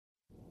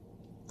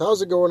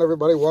How's it going,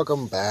 everybody?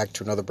 Welcome back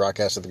to another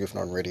broadcast of the Goof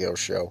Norton Radio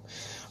Show.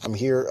 I'm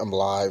here. I'm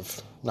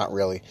live. Not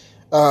really.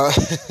 Uh,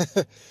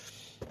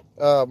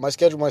 my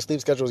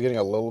sleep schedule is getting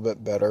a little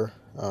bit better.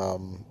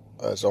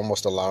 It's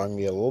almost allowing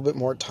me a little bit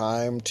more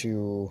time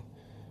to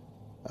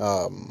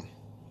upload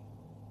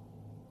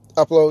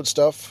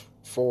stuff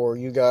for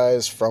you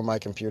guys from my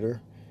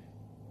computer.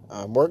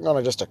 I'm working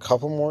on just a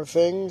couple more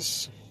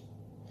things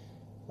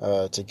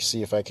to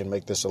see if I can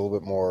make this a little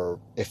bit more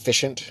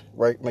efficient,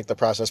 right? Make the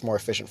process more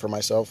efficient for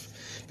myself.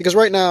 Because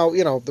right now,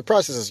 the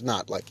process is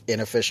not,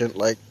 inefficient.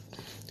 I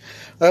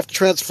have to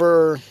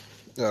transfer...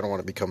 I don't want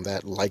to become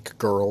that like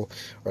girl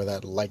or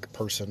that like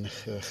person.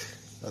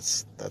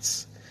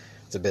 That's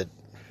a bit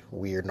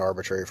weird and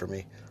arbitrary for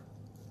me.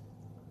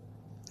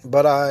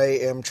 But I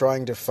am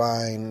trying to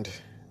find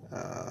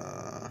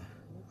a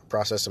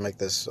process to make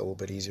this a little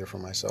bit easier for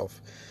myself.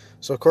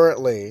 So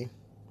currently,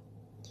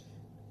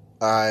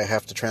 I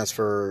have to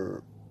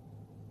transfer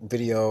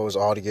videos,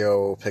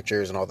 audio,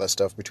 pictures, and all that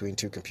stuff between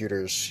two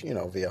computers,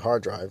 via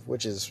hard drive,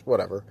 which is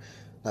whatever.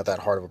 Not that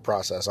hard of a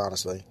process,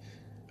 honestly.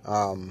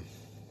 I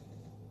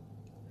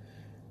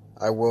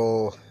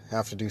will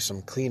have to do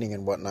some cleaning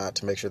and whatnot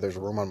to make sure there's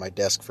room on my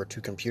desk for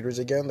two computers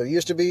again. There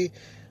used to be,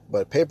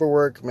 but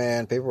paperwork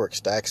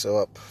stacks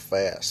up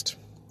fast.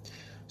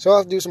 So I'll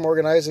have to do some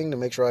organizing to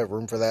make sure I have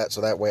room for that,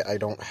 so that way I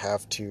don't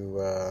have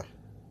to...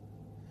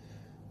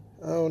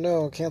 oh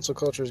no, cancel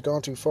culture has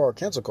gone too far.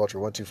 Cancel culture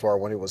went too far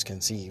when it was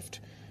conceived.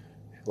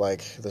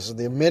 This is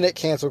the minute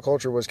cancel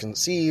culture was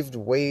conceived,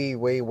 way,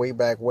 way, way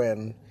back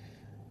when.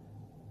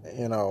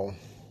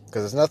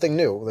 Because it's nothing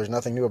new. There's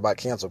nothing new about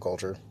cancel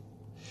culture.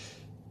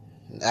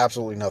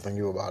 Absolutely nothing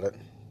new about it.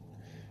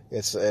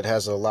 It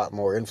has a lot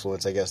more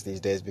influence, I guess,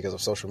 these days because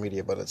of social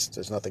media, but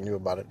there's nothing new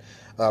about it.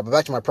 But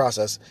back to my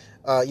process.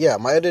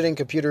 My editing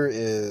computer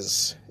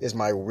is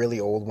my really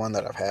old one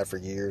that I've had for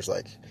years.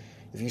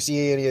 If you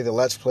see any of the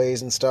Let's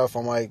Plays and stuff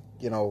on my,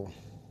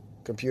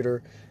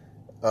 computer,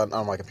 on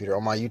my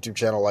YouTube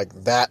channel,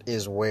 that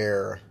is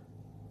where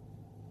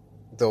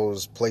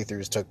those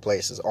playthroughs took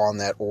place, is on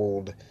that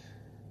old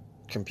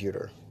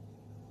computer.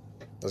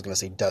 I was going to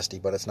say dusty,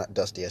 but it's not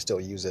dusty. I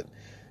still use it.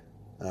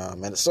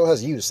 And it still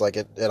has use.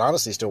 It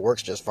honestly still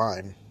works just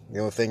fine. The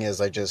only thing is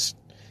the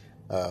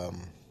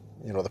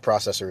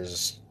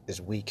processor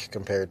is weak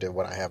compared to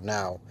what I have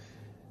now.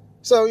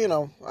 So,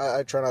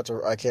 I try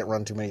I can't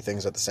run too many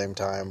things at the same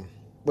time,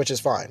 which is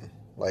fine.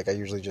 I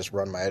usually just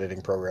run my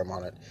editing program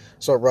on it.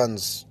 So it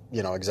runs,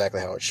 exactly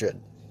how it should.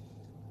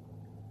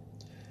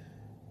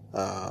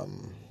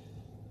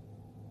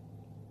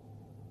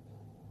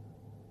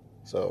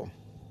 So,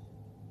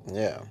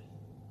 yeah.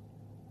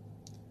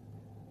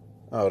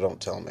 Oh,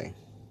 don't tell me.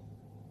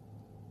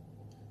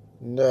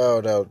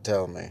 No, don't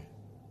tell me.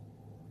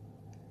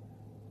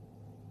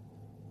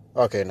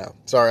 Okay, no.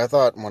 Sorry, I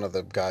thought one of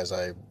the guys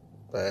I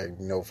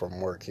know from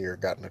work here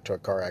got into a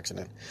car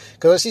accident.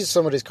 Because I see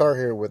somebody's car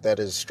here that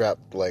is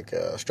strapped,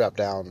 strapped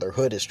down. Their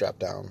hood is strapped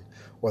down.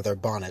 Or their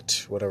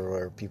bonnet,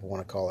 whatever people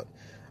want to call it.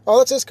 Oh,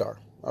 that's his car.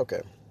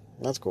 Okay.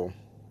 That's cool.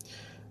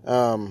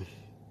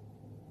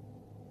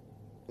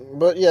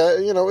 But yeah,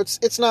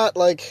 it's not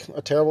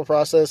a terrible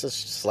process. It's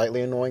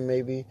slightly annoying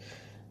maybe,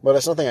 but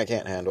it's nothing I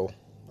can't handle.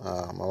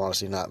 I'm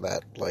honestly not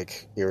that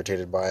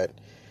irritated by it.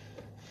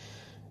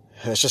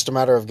 It's just a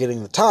matter of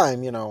getting the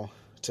time,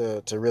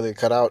 to really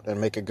cut out and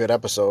make a good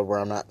episode where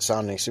I'm not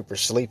sounding super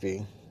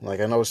sleepy. I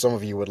know some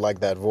of you would like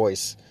that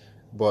voice,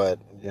 but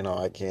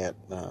I can't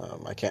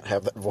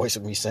have that voice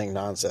of me saying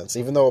nonsense,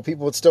 even though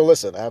people would still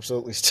listen,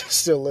 absolutely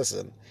still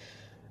listen.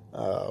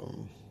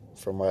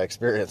 From my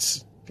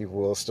experience, people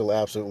will still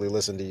absolutely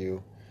listen to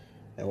you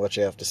and what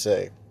you have to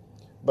say.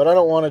 But I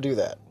don't want to do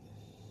that.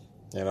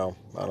 I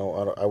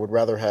would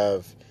rather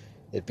have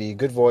it be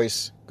good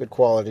voice, good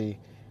quality,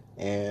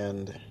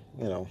 and,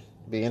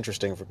 be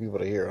interesting for people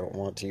to hear. I don't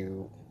want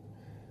to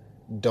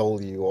dull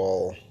you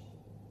all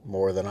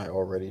more than I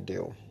already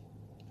do.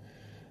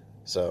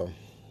 So,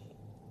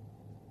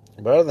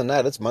 but other than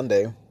that, it's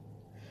Monday.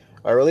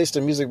 I released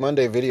a Music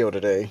Monday video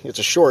today. It's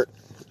a short.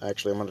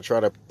 Actually, I'm going to try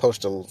to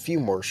post a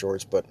few more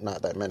shorts, but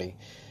not that many.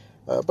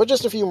 But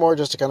just a few more,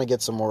 just to kind of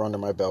get some more under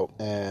my belt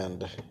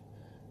and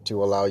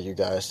to allow you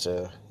guys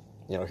to,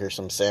 hear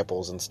some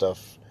samples and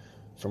stuff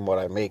from what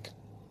I make.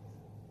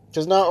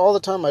 Because not all the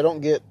time I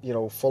don't get,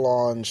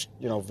 full-on,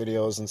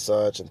 videos and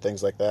such and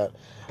things like that.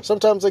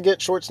 Sometimes I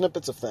get short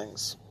snippets of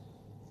things.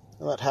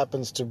 And that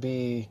happens to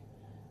be,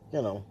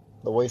 the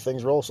way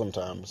things roll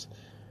sometimes.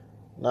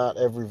 Not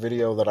every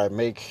video that I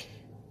make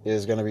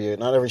is going to be...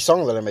 Not every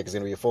song that I make is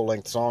going to be a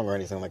full-length song or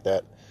anything like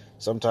that.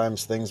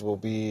 Sometimes things will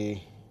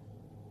be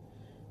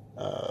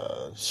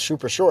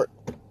super short.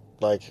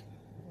 And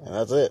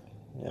that's it,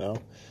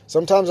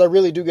 Sometimes I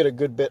really do get a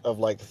good bit of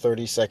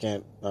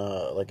 30-second,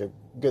 a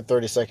good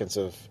 30 seconds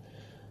of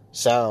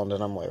sound,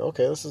 and I'm like,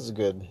 okay, this is a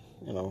good,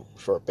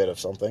 short bit of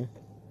something.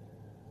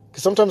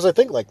 Because sometimes I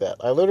think like that.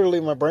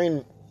 My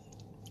brain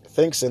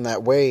thinks in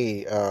that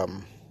way,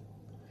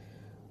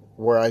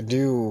 where I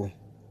do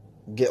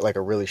get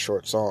a really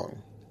short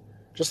song.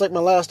 Just like my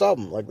last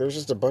album, like there's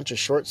just a bunch of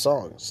short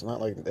songs.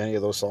 Not like any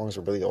of those songs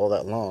were really all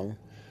that long,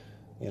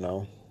 you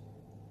know.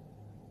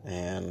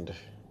 And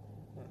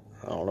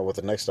I don't know what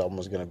the next album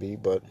was going to be,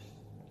 but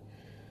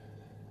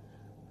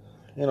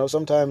you know,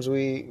 sometimes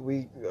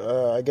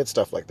I get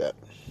stuff like that,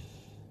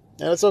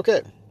 and it's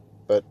okay.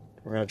 But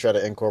we're gonna try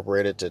to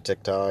incorporate it to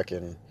TikTok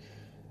and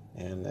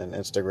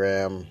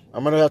Instagram.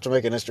 I'm gonna have to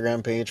make an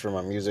Instagram page for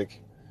my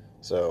music,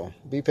 so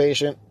be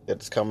patient.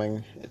 It's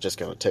coming. It's just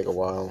gonna take a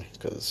while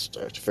because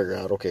I have to figure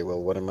out, okay,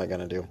 well, what am I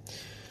gonna do?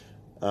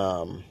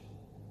 Um,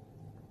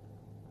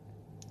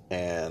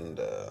 and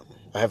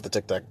I have the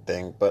TikTok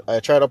thing, but I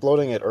tried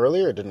uploading it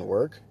earlier. It didn't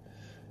work.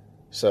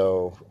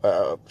 So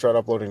I tried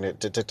uploading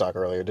it to TikTok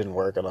earlier. It didn't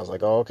work, and I was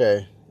like, oh,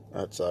 okay,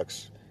 that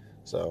sucks.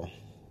 So,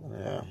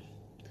 yeah.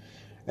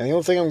 And the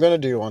only thing I'm going to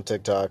do on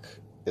TikTok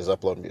is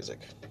upload music.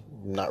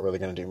 I'm not really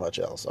going to do much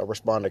else. I'll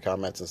respond to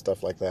comments and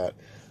stuff like that,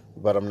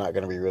 but I'm not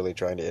going to be really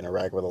trying to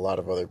interact with a lot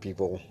of other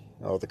people,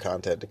 all the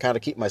content, to kind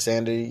of keep my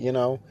sanity, you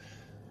know,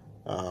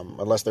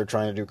 unless they're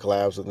trying to do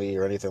collabs with me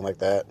or anything like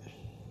that.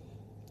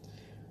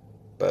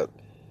 But,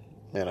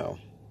 you know,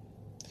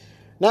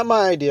 not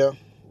my idea.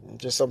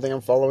 Just something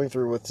I'm following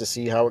through with to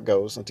see how it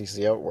goes and to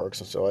see how it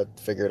works. And so I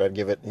figured I'd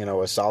give it, you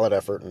know, a solid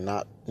effort and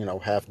not, you know,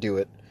 half do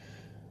it.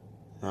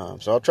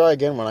 So I'll try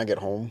again when I get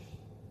home,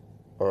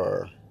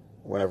 or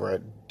whenever I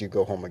do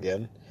go home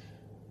again.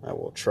 I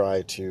will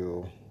try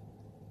to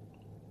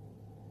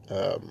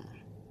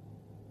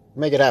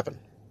make it happen.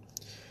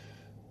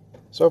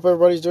 So hope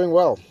everybody's doing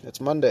well.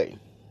 It's Monday.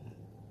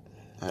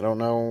 I don't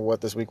know what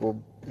this week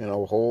will, you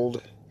know,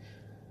 hold.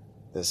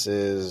 This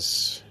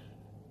is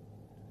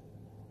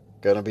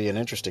gonna be an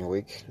interesting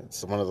week.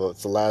 It's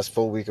the last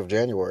full week of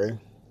January.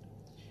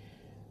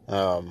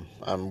 I'm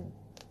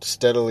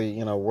steadily,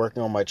 you know,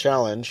 working on my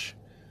challenge,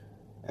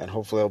 and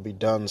hopefully I'll be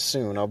done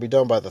soon. I'll be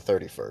done by the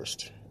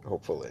 31st.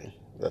 Hopefully,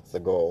 that's the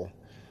goal.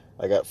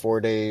 I got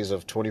 4 days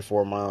of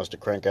 24 miles to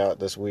crank out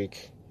this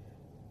week,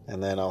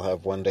 and then I'll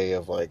have 1 day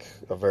of like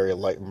a very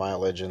light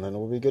mileage, and then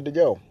we'll be good to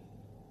go.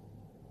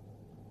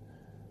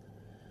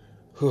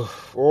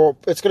 Well,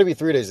 it's gonna be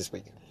 3 days this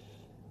week: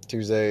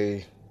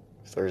 Tuesday,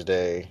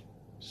 Thursday,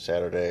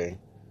 Saturday,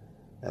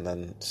 and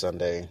then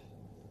Sunday.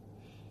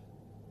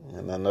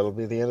 And then that'll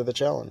be the end of the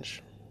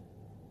challenge.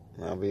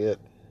 That'll be it.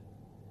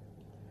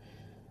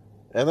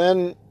 And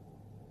then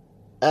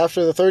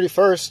after the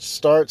 31st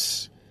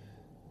starts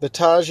the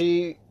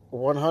Taji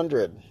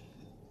 100,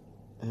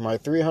 my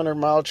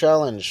 300-mile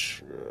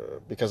challenge,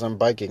 because I'm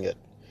biking it.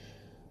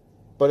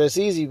 But it's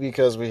easy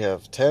because we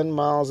have 10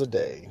 miles a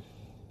day.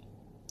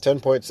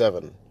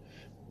 10.7.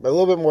 A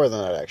little bit more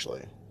than that,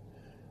 actually.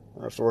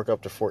 I have to work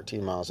up to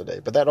 14 miles a day.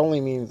 But that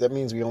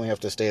means we only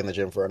have to stay in the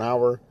gym for an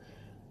hour,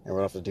 and we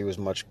don't have to do as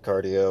much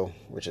cardio,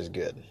 which is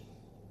good.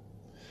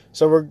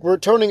 So we're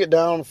toning it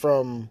down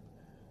from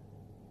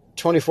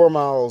 24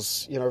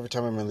 miles, you know, every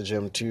time I'm in the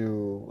gym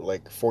to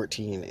like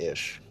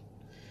 14-ish.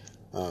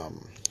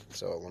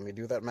 So let me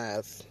do that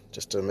math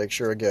just to make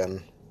sure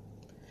again.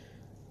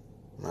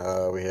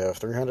 We have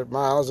 300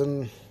 miles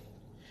and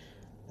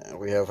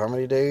we have how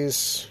many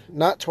days?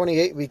 Not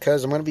 28,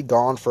 because I'm going to be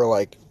gone for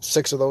like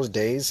 6 of those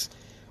days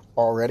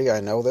already. I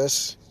know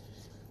this.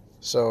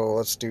 So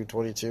let's do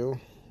 22.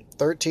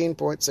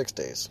 13.6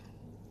 days.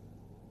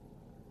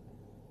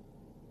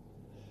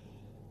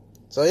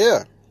 So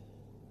yeah.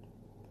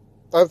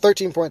 I have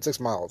 13.6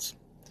 miles.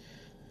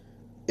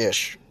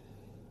 Ish.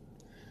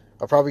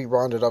 I'll probably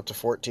round it up to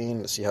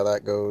 14 to see how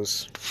that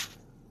goes.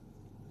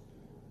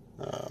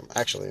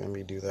 Actually, let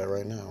me do that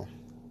right now.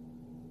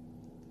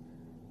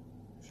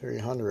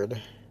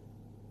 300.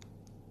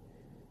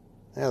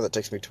 Yeah, that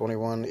takes me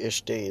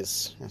 21-ish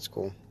days. That's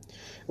cool.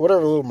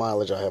 Whatever little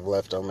mileage I have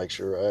left, I'll make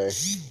sure I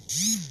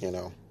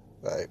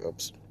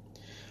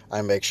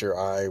make sure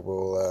I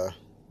will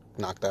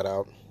knock that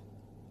out.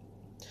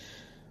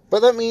 But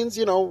that means,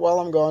 you know,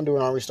 while I'm gone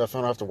doing army stuff, I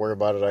don't have to worry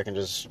about it. I can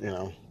just, you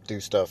know, do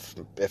stuff.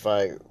 If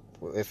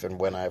and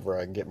whenever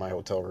I get my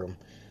hotel room,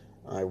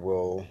 I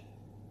will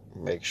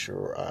make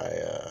sure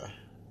I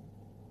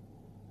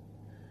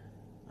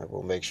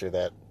will make sure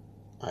that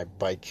I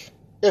bike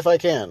if I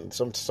can.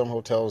 Some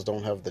hotels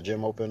don't have the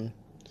gym open,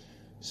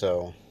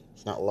 so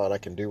there's not a lot I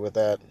can do with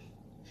that.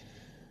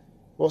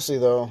 We'll see,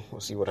 though.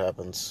 We'll see what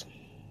happens.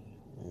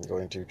 I'm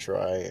going to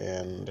try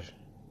and...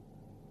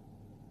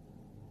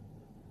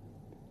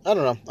 I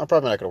don't know. I'm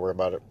probably not going to worry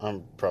about it.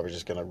 I'm probably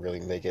just going to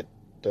really make it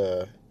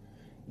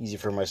easy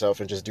for myself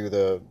and just do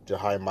the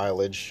high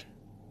mileage.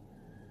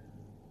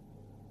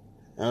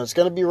 And it's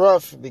going to be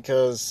rough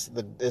because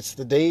it's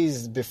the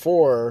days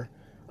before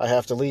I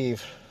have to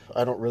leave.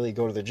 I don't really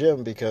go to the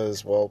gym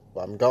because, well,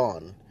 I'm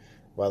gone.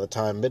 By the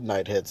time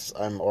midnight hits,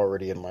 I'm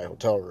already in my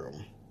hotel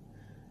room.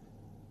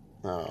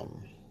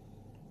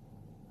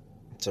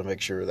 To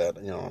make sure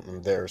that, you know,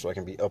 I'm there so I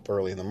can be up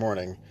early in the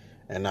morning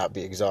and not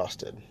be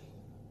exhausted.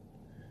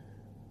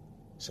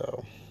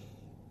 So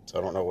I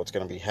don't know what's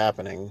going to be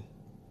happening.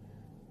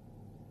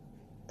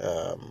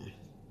 And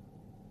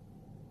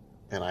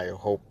I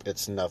hope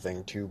it's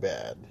nothing too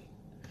bad,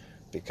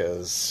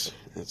 because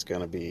it's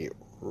going to be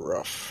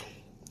rough.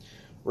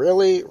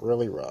 Really,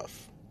 really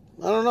rough.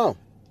 I don't know.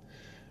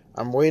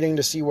 I'm waiting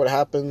to see what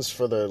happens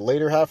for the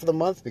later half of the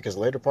month, because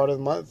the later part of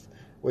the month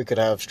we could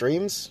have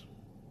streams.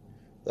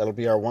 That'll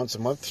be our once a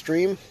month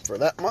stream for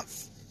that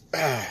month.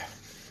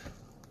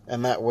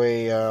 And that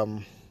way,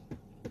 oh,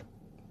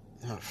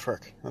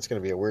 frick. That's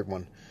going to be a weird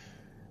one.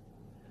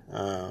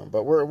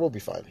 But we'll be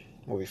fine.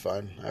 We'll be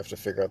fine. I have to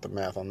figure out the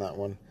math on that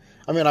one.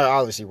 I mean, I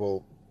obviously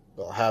will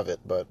have it,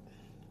 but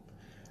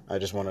I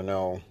just want to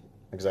know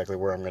exactly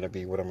where I'm going to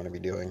be, what I'm going to be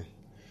doing.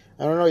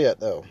 I don't know yet,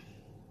 though.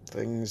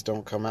 Things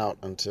don't come out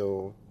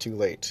until too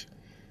late.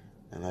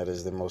 And that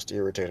is the most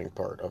irritating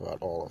part about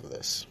all of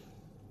this.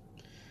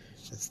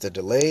 It's the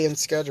delay in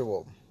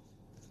schedule.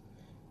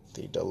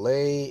 The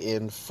delay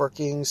in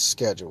freaking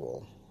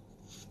schedule.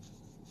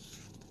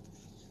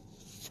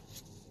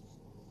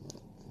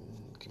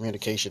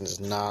 Communication is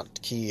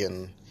not key,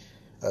 and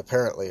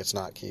apparently it's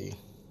not key.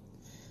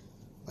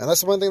 And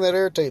that's the one thing that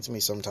irritates me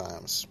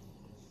sometimes.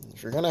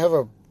 If you're going to have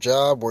a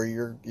job where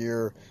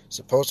you're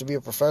supposed to be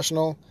a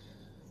professional,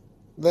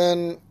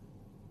 then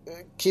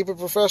keep it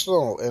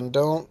professional and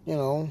don't,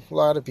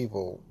 lie to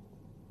people.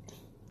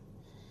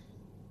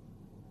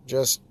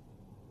 Just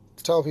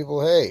tell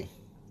people, hey,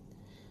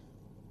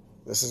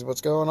 this is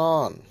what's going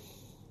on.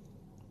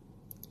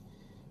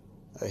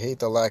 I hate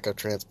the lack of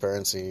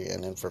transparency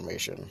and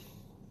information.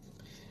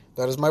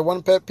 That is my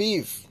one pet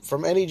peeve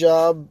from any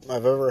job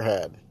I've ever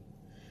had.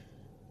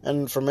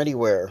 And from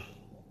anywhere.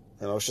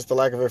 It's just the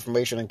lack of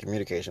information and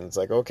communication. It's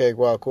like, okay,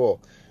 well,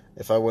 cool.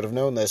 If I would have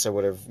known this, I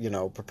would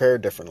have,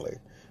 prepared differently.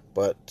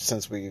 But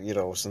since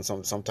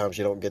sometimes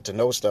you don't get to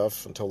know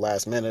stuff until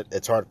last minute,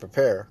 it's hard to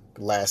prepare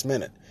last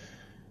minute.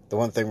 The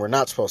one thing we're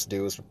not supposed to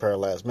do is prepare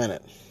last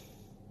minute.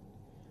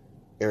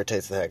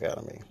 Irritates the heck out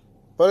of me.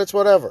 But it's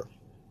whatever.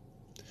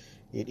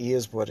 It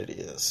is what it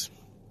is.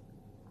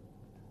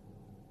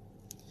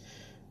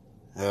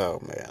 Oh,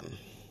 man.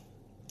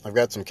 I've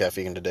got some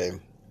caffeine today,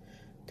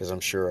 because I'm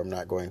sure I'm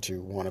not going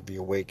to want to be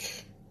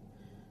awake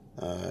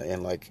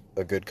in like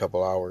a good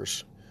couple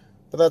hours.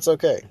 But that's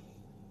okay.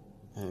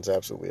 It's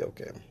absolutely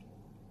okay.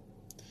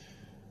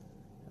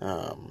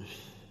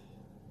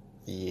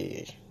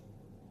 Yeah.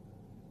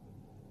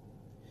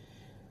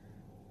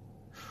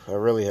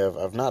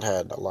 I've not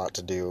had a lot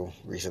to do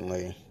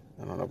recently.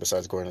 I don't know,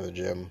 besides going to the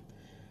gym.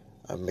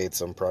 I've made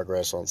some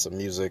progress on some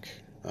music.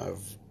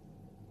 I've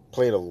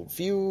played a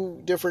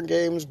few different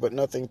games, but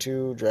nothing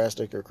too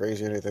drastic or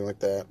crazy or anything like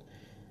that.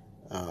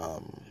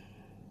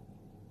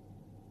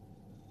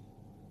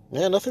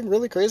 Yeah, nothing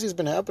really crazy has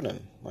been happening.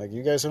 Like,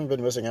 you guys haven't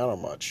been missing out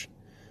on much.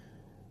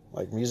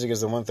 Like, music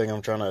is the one thing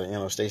I'm trying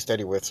to, stay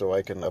steady with so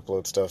I can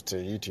upload stuff to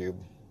YouTube.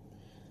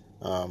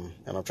 And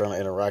I'm trying to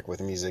interact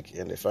with music.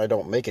 And if I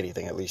don't make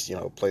anything, at least,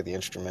 play the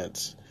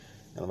instruments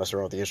and mess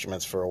around with the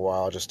instruments for a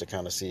while just to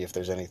kind of see if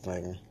there's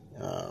anything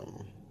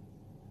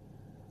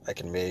I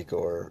can make,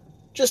 or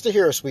just to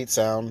hear a sweet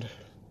sound.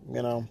 I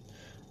don't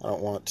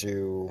want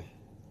to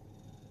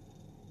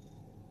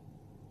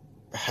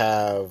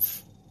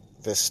have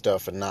this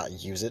stuff and not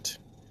use it.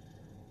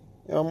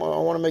 I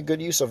want to make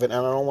good use of it, and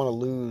I don't want to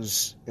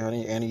lose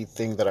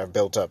anything that I've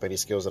built up, any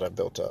skills that I've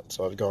built up.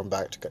 So I've gone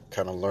back to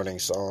kind of learning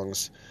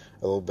songs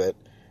a little bit,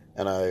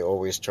 and I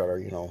always try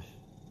to,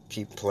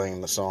 keep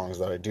playing the songs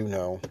that I do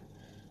know,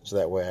 so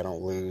that way I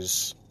don't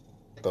lose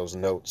those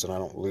notes, and I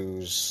don't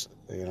lose,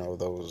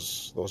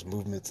 those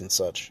movements and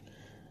such.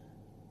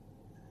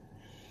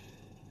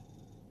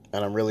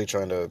 And I'm really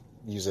trying to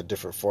use a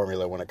different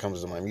formula when it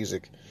comes to my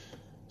music.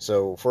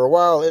 So for a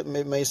while, it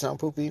may sound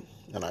poopy,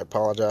 and I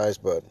apologize,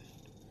 but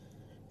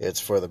it's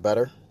for the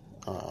better.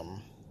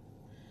 And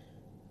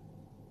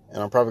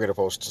I'm probably going to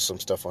post some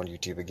stuff on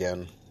YouTube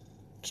again,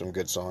 some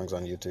good songs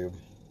on YouTube.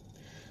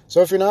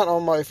 So if you're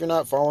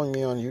not following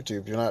me on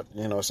YouTube, you're not,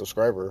 a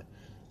subscriber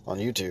on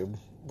YouTube,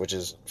 which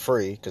is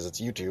free because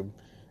it's YouTube.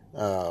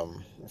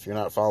 If you're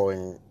not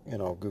following,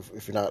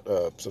 if you're not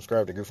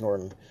subscribed to Goof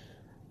Norton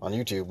on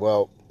YouTube,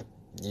 well,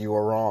 you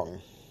are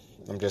wrong.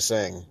 I'm just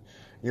saying.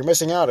 You're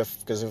missing out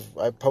because if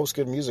I post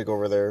good music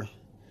over there,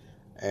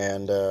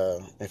 and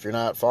if you're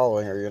not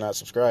following or you're not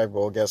subscribed,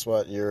 well, guess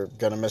what? You're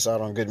gonna miss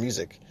out on good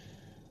music,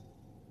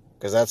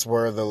 because that's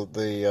where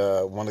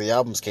the one of the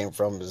albums came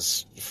from,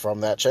 is from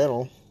that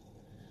channel.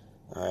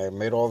 I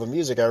made all the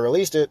music, I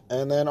released it,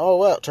 and then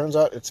it turns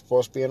out it's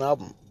supposed to be an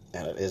album,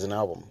 and it is an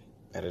album,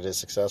 and it is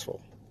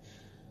successful.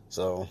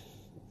 So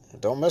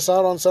don't miss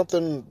out on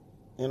something,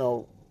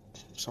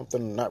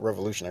 something not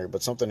revolutionary,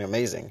 but something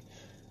amazing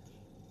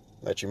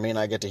that you may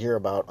not get to hear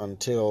about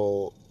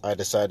until I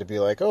decide to be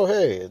like, oh,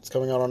 hey, it's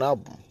coming out on an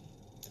album.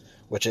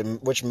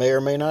 Which may or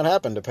may not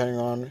happen, depending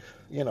on,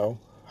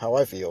 how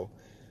I feel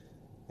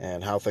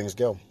and how things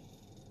go.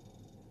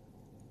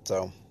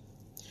 So,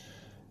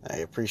 I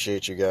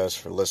appreciate you guys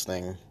for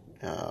listening.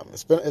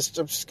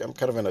 I'm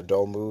kind of in a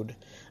dull mood.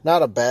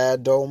 Not a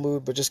bad dull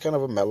mood, but just kind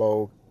of a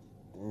mellow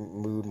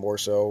mood more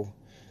so.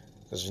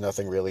 There's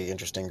nothing really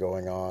interesting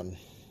going on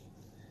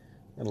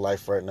in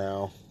life right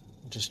now.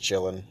 Just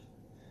chilling.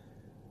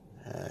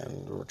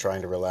 And we're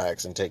trying to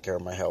relax and take care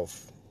of my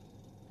health.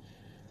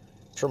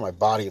 I'm sure my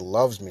body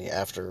loves me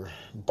after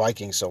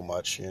biking so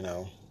much, you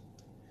know.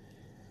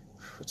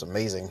 It's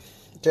amazing.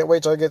 Can't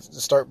wait till I get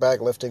to start back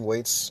lifting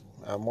weights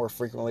more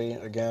frequently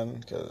again,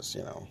 because,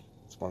 you know,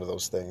 it's one of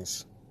those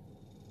things.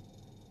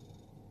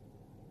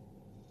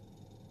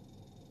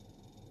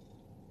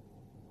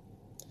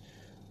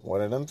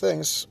 One of them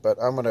things. But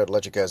I'm going to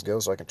let you guys go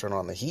so I can turn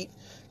on the heat,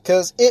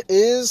 because it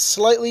is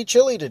slightly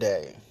chilly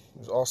today.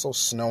 There's also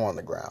snow on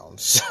the ground,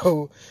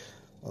 so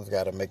I've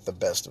got to make the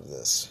best of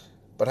this.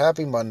 But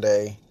happy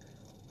Monday.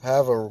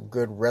 Have a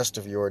good rest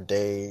of your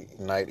day,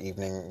 night,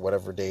 evening,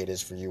 whatever day it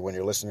is for you when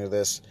you're listening to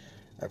this.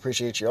 I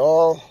appreciate you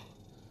all.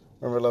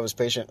 Remember, love is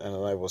patient,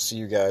 and I will see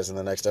you guys in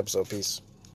the next episode. Peace.